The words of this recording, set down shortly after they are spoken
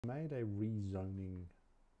Made a rezoning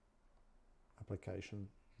application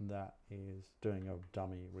that is doing a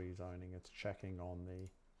dummy rezoning. It's checking on the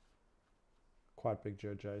quite big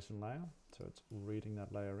GeoJSON layer, so it's reading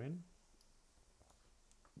that layer in.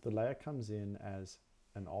 The layer comes in as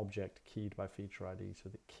an object keyed by feature ID, so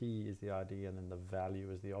the key is the ID and then the value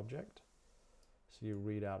is the object. So you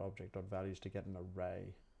read out object.values to get an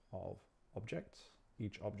array of objects,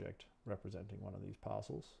 each object representing one of these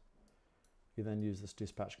parcels. You then use this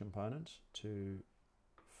dispatch component to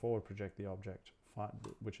forward project the object,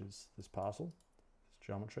 which is this parcel, this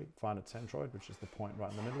geometry, find its centroid, which is the point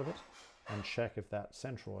right in the middle of it, and check if that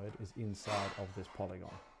centroid is inside of this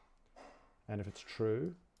polygon. And if it's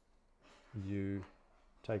true, you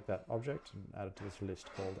take that object and add it to this list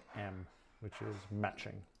called M, which is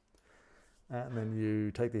matching. And then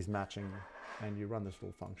you take these matching and you run this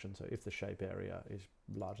little function. So if the shape area is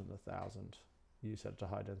larger than 1,000, you set it to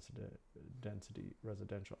high density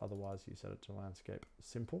residential, otherwise you set it to landscape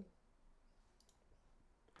simple.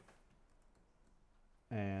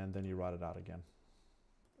 And then you write it out again.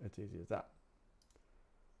 It's easy as that.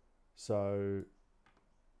 So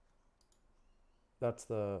that's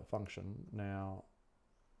the function now.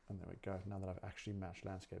 And there we go. Now that I've actually matched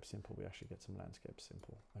landscape simple, we actually get some landscape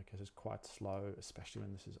simple. Okay, so it's quite slow, especially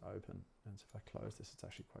when this is open. And so if I close this, it's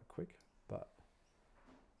actually quite quick. But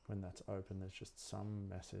when that's open, there's just some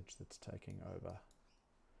message that's taking over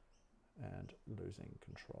and losing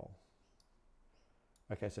control.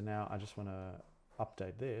 Okay, so now I just want to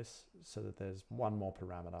update this so that there's one more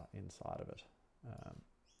parameter inside of it.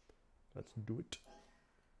 Let's do it.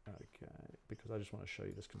 Okay, because I just want to show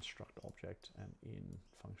you this construct object and in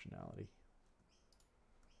functionality.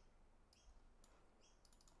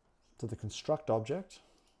 So the construct object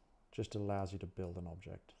just allows you to build an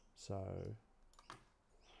object. So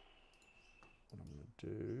what I'm going to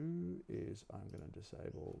do is I'm going to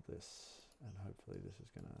disable this, and hopefully this is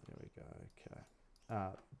going to, there we go, okay.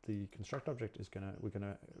 The construct object is going to, we're going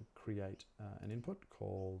to create an input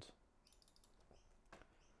called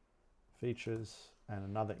features and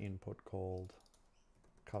another input called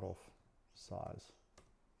cutoff size.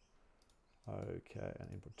 Okay,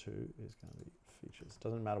 and input 2 is going to be features.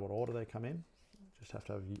 Doesn't matter what order they come in, just have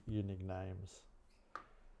to have unique names.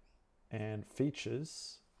 And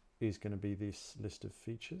features is going to be this list of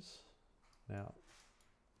features. Now,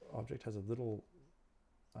 object has a little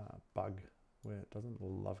bug where it doesn't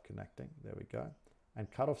love connecting. There we go.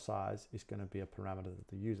 And cutoff size is going to be a parameter that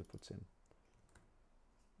the user puts in.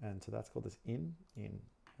 And so that's called this in.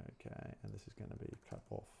 Okay, and this is going to be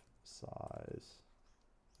cutoff size.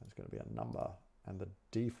 And it's going to be a number, and the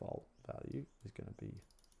default value is going to be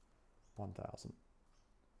 1,000.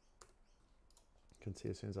 You can see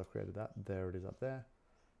as soon as I've created that, there it is up there.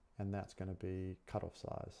 And that's going to be cutoff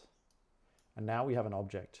size. And now we have an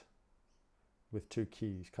object with two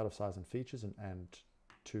keys, cutoff size and features, and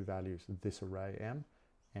two values, this array M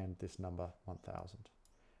and this number 1,000.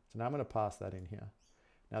 So now I'm going to pass that in here.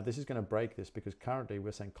 Now this is going to break this because currently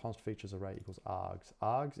we're saying const features array equals args.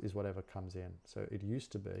 Args is whatever comes in. So it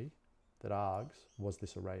used to be that args was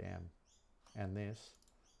this array M, and this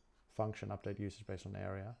function update usage based on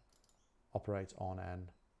area operates on an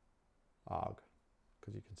arg,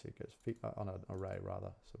 because you can see it gets on an array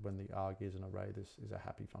rather. So when the arg is an array, this is a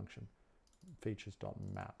happy function.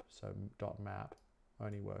 Features.map. So .map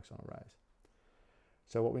only works on arrays.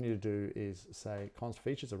 So what we need to do is say const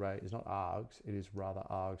features array is not args, it is rather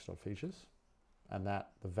args.features, and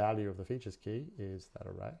that the value of the features key is that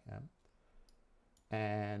array M.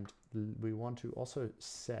 And we want to also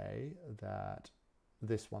say that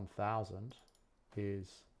this 1,000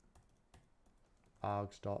 is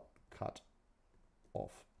args.cutoff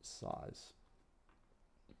size.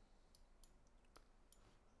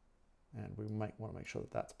 And we want to make sure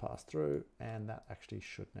that that's passed through, and that actually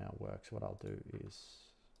should now work. So what I'll do is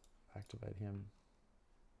activate him,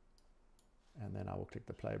 and then I will click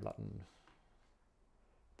the play button.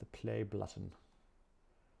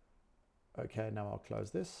 Okay, now I'll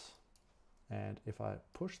close this, and if I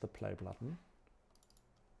push the play button,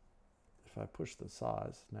 if I push the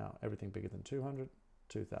size, now everything bigger than 200,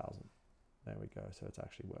 2,000. There we go, so it's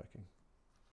actually working.